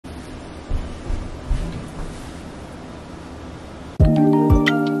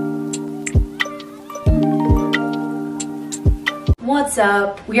what's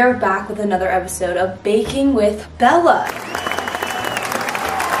up? We are back with another episode of Baking with Bella.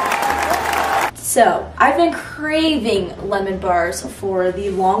 So, I've been craving lemon bars for the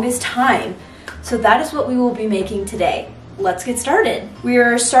longest time, so that is what we will be making today. Let's get started. We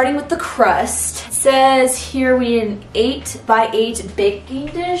are starting with the crust. It says here we need an 8 by 8 baking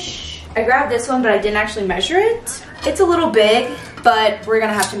dish. I grabbed this one, but I didn't actually measure it. It's a little big, but we're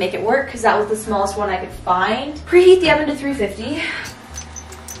gonna have to make it work because that was the smallest one I could find. Preheat the oven to 350.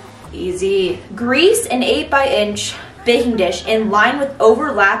 Easy. Grease an 8 by inch baking dish in line with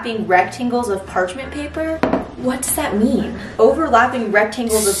overlapping rectangles of parchment paper. What does that mean? Overlapping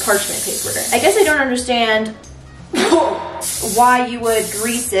rectangles of parchment paper. I guess I don't understand why you would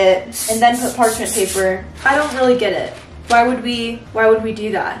grease it and then put parchment paper. I don't really get it. Why would we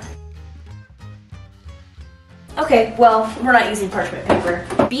do that? Okay, well, we're not using parchment paper.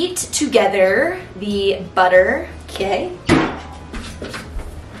 Beat together the butter, okay?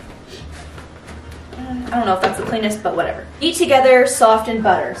 I don't know if that's the cleanest, but whatever. Beat together softened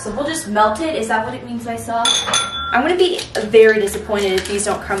butter. So we'll just melt it. Is that what it means by soft? I'm gonna be very disappointed if these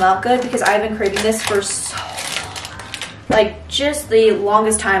don't come out good because I've been craving this for so like just the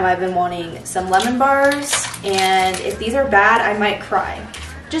longest time. I've been wanting some lemon bars, and if these are bad, I might cry.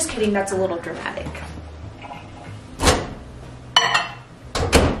 Just kidding, that's a little dramatic.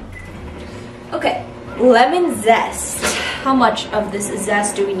 Okay, lemon zest. How much of this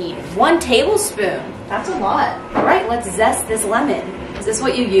zest do we need? 1 tablespoon. That's a lot. All right, let's zest this lemon. Is this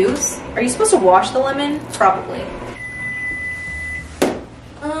what you use? Are you supposed to wash the lemon? Probably.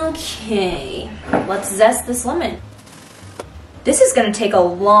 Okay, let's zest this lemon. This is gonna take a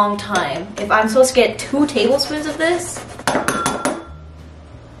long time. If I'm supposed to get 2 tablespoons of this,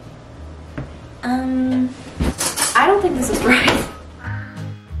 I don't think this is right.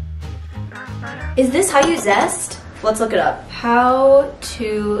 Is this how you zest? Let's look it up. How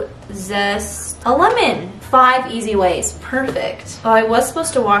to zest a lemon. 5 easy ways. Perfect. Oh, I was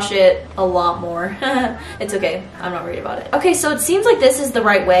supposed to wash it a lot more. It's okay. I'm not worried about it. Okay, so it seems like this is the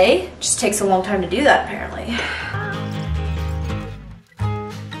right way. It just takes a long time to do that, apparently.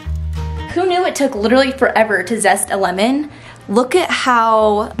 Who knew it took literally forever to zest a lemon? Look at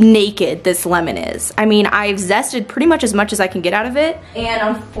how naked this lemon is. I mean, I've zested pretty much as I can get out of it. And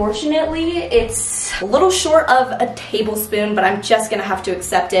unfortunately, it's a little short of a tablespoon, but I'm just gonna have to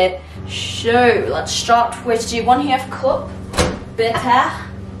accept it. So, let's start with the 1/2 cup bitter.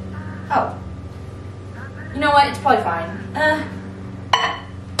 Oh. You know what, it's probably fine.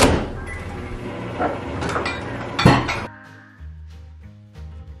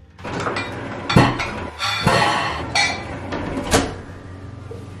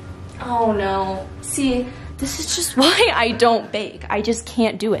 Oh no. See, this is just why I don't bake. I just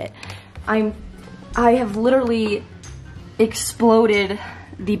can't do it. I have literally exploded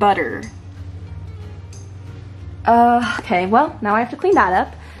the butter. Okay, well, now I have to clean that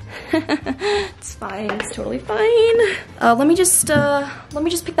up. It's fine, it's totally fine. Let me just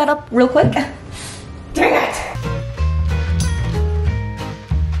pick that up real quick. Dang it!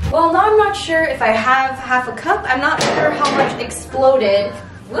 Well, now I'm not sure if I have 1/2 cup. I'm not sure how much exploded.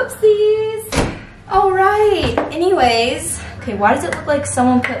 Whoopsies! Alright, anyways. Okay, why does it look like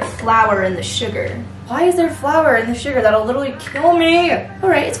someone put flour in the sugar? Why is there flour in the sugar? That'll literally kill me!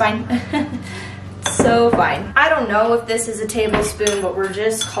 Alright, it's fine. So fine. I don't know if this is a tablespoon, but we're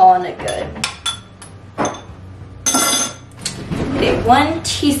just calling it good. Okay, 1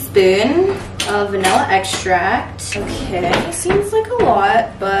 teaspoon of vanilla extract. Okay, seems like a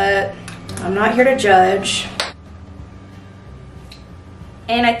lot, but I'm not here to judge.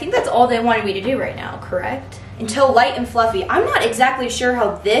 And I think that's all they wanted me to do right now, correct? Until light and fluffy. I'm not exactly sure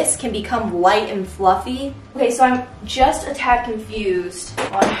how this can become light and fluffy. Okay, so I'm just a tad confused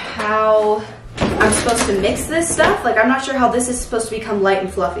on how I'm supposed to mix this stuff. Like, I'm not sure how this is supposed to become light and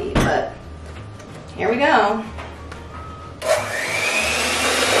fluffy, but here we go.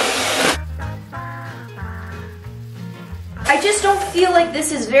 I just don't feel like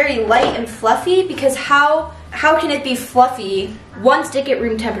this is very light and fluffy because how can it be fluffy once it get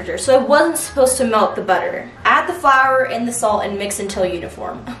room temperature? So I wasn't supposed to melt the butter. Add the flour and the salt and mix until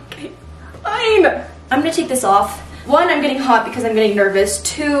uniform. Okay, fine. I'm gonna take this off. 1, I'm getting hot because I'm getting nervous.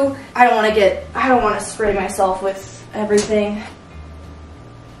 2, I don't want to spray myself with everything.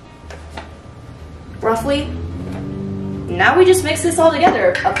 Roughly. Now we just mix this all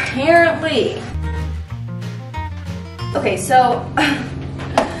together, apparently. Okay, so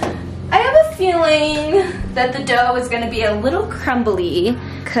I have a feeling that the dough is gonna be a little crumbly,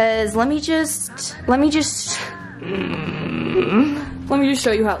 cause let me just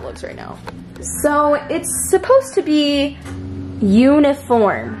show you how it looks right now. So it's supposed to be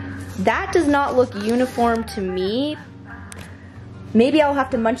Uniform. That does not look uniform to me. Maybe I'll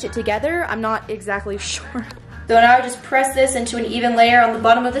have to munch it together. I'm not exactly sure. So now I just press this into an even layer on the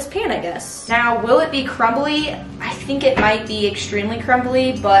bottom of this pan, I guess. Now, will it be crumbly? I think it might be extremely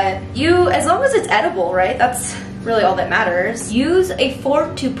crumbly, but as long as it's edible, right? That's really all that matters. Use a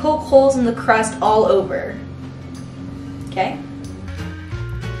fork to poke holes in the crust all over. Okay.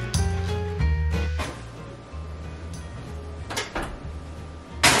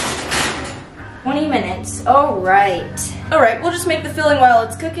 minutes. All right, we'll just make the filling while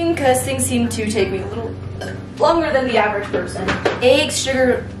it's cooking because things seem to take me a little longer than the average person. Eggs,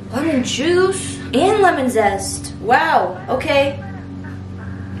 sugar, lemon juice, and lemon zest. Wow, okay.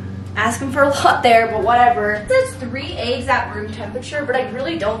 Asking for a lot there, but whatever. It says 3 eggs at room temperature, but I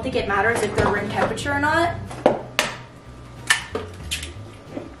really don't think it matters if they're room temperature or not.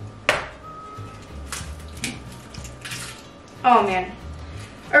 Oh man.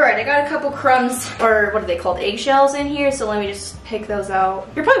 Alright, I got a couple crumbs, or what are they called, eggshells in here, so let me just pick those out.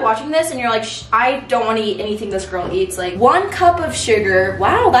 You're probably watching this and you're like, I don't want to eat anything this girl eats. Like, 1 cup of sugar.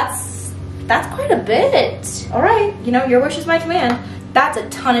 Wow, that's quite a bit. Alright, you know, your wish is my command. That's a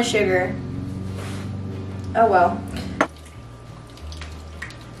ton of sugar. Oh well.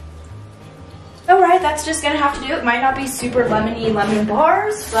 Alright, that's just gonna have to do it. Might not be super lemony lemon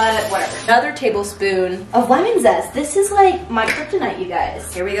bars, but whatever. Another tablespoon of lemon zest. This is like my kryptonite, you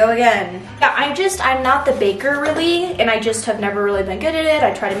guys. Here we go again. Yeah, I'm not the baker really, and I just have never really been good at it.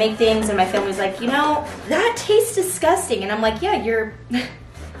 I try to make things and my family's like, you know, that tastes disgusting. And I'm like, yeah, you're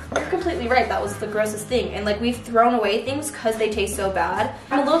completely right. That was the grossest thing. And like, we've thrown away things because they taste so bad.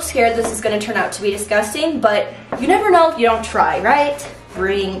 I'm a little scared this is gonna turn out to be disgusting, but you never know if you don't try, right?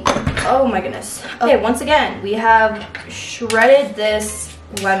 Oh my goodness. Okay, once again, we have shredded this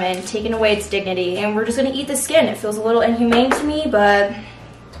lemon, taken away its dignity, and we're just gonna eat the skin. It feels a little inhumane to me, but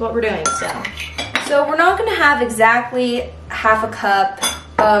it's what we're doing, So we're not gonna have exactly half a cup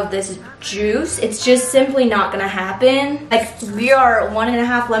of this juice. It's just simply not gonna happen. Like, we are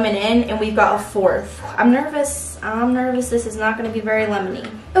 1.5 lemon in and we've got a 1/4. I'm nervous this is not gonna be very lemony.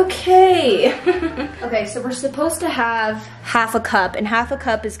 Okay. Okay, so we're supposed to have half a cup, and half a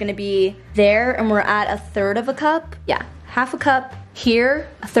cup is gonna be there, and we're at 1/3 of a cup. Yeah, half a cup here,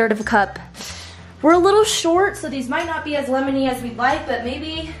 1/3 of a cup. We're a little short, so these might not be as lemony as we'd like, but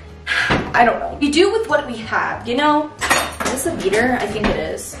maybe, I don't know. We do with what we have, you know? Is this a beater? I think it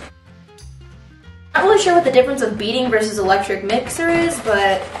is. Not really sure what the difference of beating versus electric mixer is,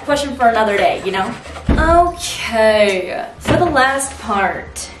 but question for another day, you know? Okay, for the last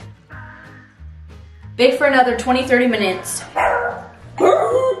part. Bake for another 20-30 minutes.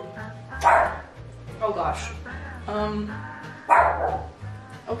 Oh gosh.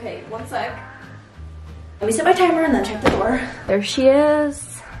 Okay, 1 sec. Let me set my timer and then check the door. There she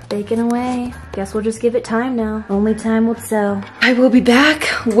is, baking away. Guess we'll just give it time now. Only time will tell. I will be back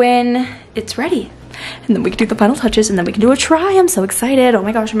when it's ready. And then we can do the final touches and then we can do a try. I'm so excited. Oh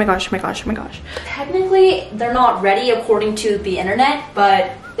my gosh, oh my gosh, oh my gosh, oh my gosh. Technically, they're not ready according to the internet, but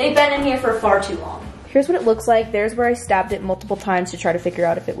they've been in here for far too long. Here's what it looks like. There's where I stabbed it multiple times to try to figure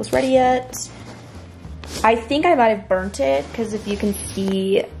out if it was ready yet. I think I might have burnt it because if you can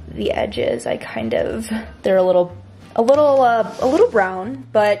see the edges, they're a little brown,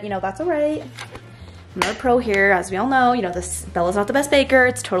 but you know, that's all right. I'm not a pro here, as we all know. You know, Bella's not the best baker.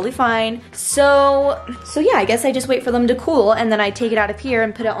 It's totally fine. So yeah, I guess I just wait for them to cool, and then I take it out of here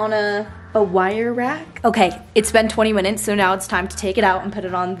and put it on a wire rack. Okay, it's been 20 minutes, so now it's time to take it out and put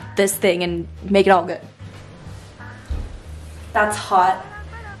it on this thing and make it all good. That's hot.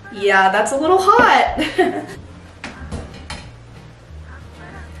 Yeah, that's a little hot.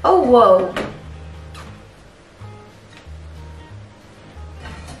 Oh, whoa.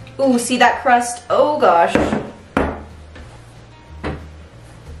 Ooh, see that crust? Oh gosh.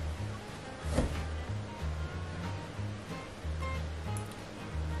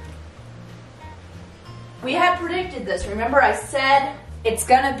 We had predicted this. Remember I said it's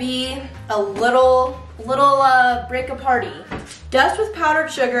gonna be a little brick of party. Dust with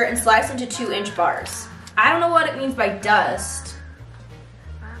powdered sugar and slice into 2-inch bars. I don't know what it means by dust.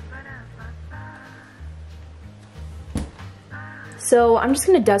 So I'm just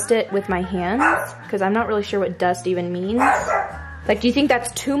gonna dust it with my hands because I'm not really sure what dust even means. Like, do you think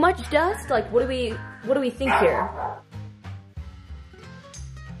that's too much dust? Like, what do we think here?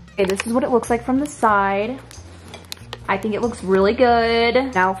 Okay, this is what it looks like from the side. I think it looks really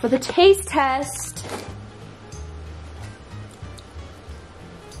good. Now for the taste test.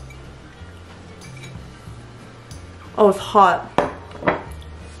 Oh, it's hot.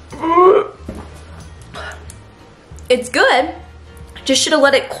 It's good. Just should have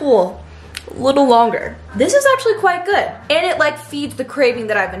let it cool a little longer. This is actually quite good. And it like feeds the craving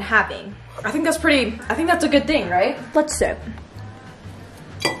that I've been having. I think that's a good thing, right? Let's sip.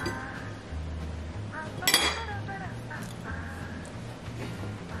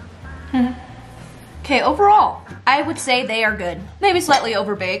 Okay, overall, I would say they are good. Maybe slightly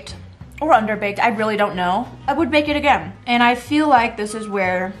overbaked or underbaked, I really don't know. I would bake it again. And I feel like this is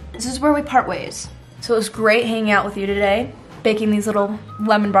where we part ways. So it was great hanging out with you today, baking these little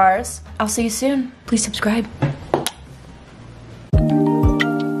lemon bars. I'll see you soon. Please subscribe.